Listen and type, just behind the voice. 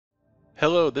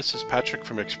Hello, this is Patrick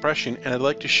from XPression, and I'd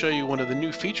like to show you one of the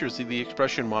new features of the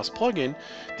XPression MOS plugin,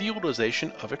 the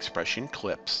utilization of XPression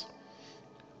clips.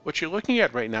 What you're looking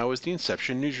at right now is the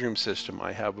Inception newsroom system.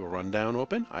 I have a rundown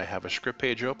open, I have a script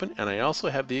page open, and I also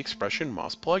have the XPression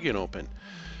MOS plugin open.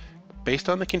 Based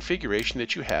on the configuration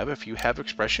that you have, if you have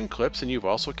XPression clips and you've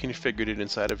also configured it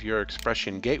inside of your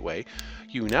XPression gateway,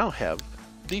 you now have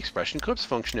the XPression clips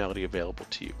functionality available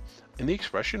to you. In the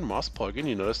XPression MOS plugin,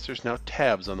 you notice there's now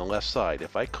tabs on the left side.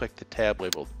 If I click the tab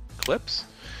labeled clips,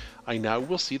 I now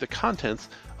will see the contents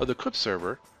of the clip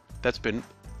server that's been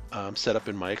set up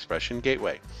in my XPression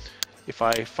gateway. If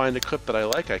I find a clip that I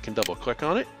like, I can double click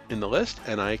on it in the list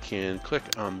and I can click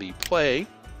on the play.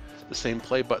 The same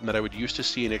play button that I would use to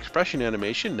see an XPression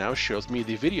animation now shows me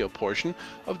the video portion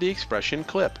of the XPression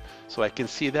clip, so I can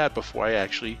see that before I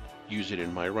actually use it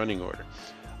in my running order.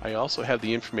 I also have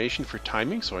the information for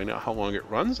timing, so I know how long it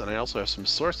runs, and I also have some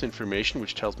source information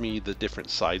which tells me the different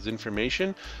size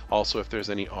information, also if there's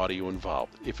any audio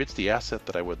involved. If it's the asset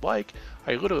that I would like,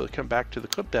 I literally come back to the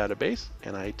clip database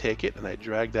and I take it and I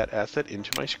drag that asset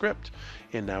into my script,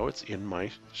 and now it's in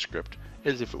my script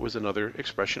as if it was another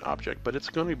XPression object, but it's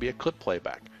going to be a clip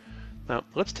playback. Now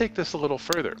let's take this a little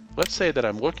further. Let's say that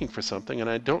I'm looking for something and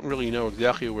I don't really know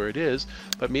exactly where it is,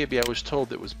 but maybe I was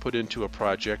told it was put into a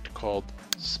project called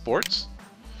sports,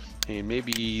 and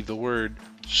maybe the word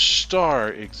star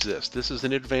exists. This is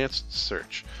an advanced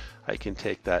search. I can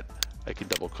take that, I can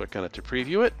double click on it to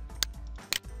preview it.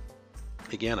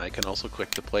 Again, I can also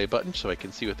click the play button so I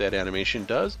can see what that animation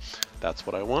does. That's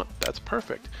what I want. That's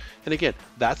perfect. And again,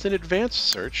 that's an advanced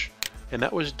search, and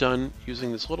that was done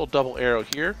using this little double arrow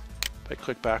here. If I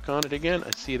click back on it again, I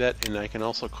see that, and I can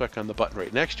also click on the button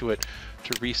right next to it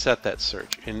to reset that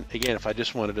search. And again, if I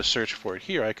just wanted to search for it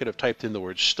here, I could have typed in the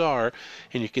word star,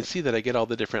 and you can see that I get all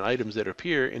the different items that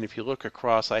appear. And if you look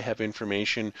across, I have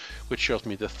information which shows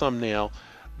me the thumbnail,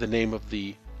 the name of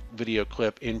the video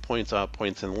clip, in points, out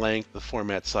points, and length, the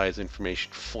format, size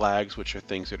information, flags, which are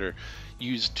things that are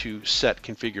used to set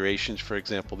configurations. For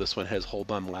example, this one has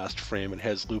hold on last frame, and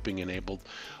has looping enabled,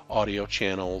 audio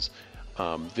channels,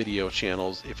 video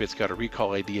channels, if it's got a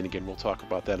recall ID, and again we'll talk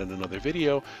about that in another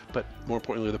video, but more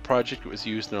importantly the project it was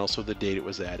used and also the date it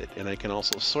was added. And I can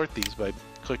also sort these by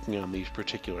clicking on these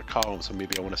particular columns, so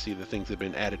maybe I want to see the things that have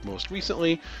been added most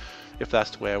recently if that's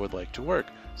the way I would like to work.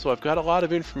 So I've got a lot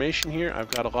of information here, I've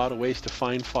got a lot of ways to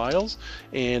find files,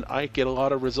 and I get a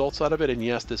lot of results out of it. And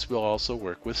yes, this will also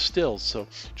work with stills. So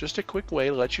just a quick way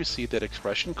to let you see that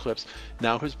XPression clips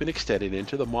now has been extended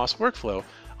into the MOS workflow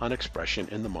on XPression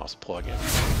in the MOS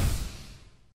plugin.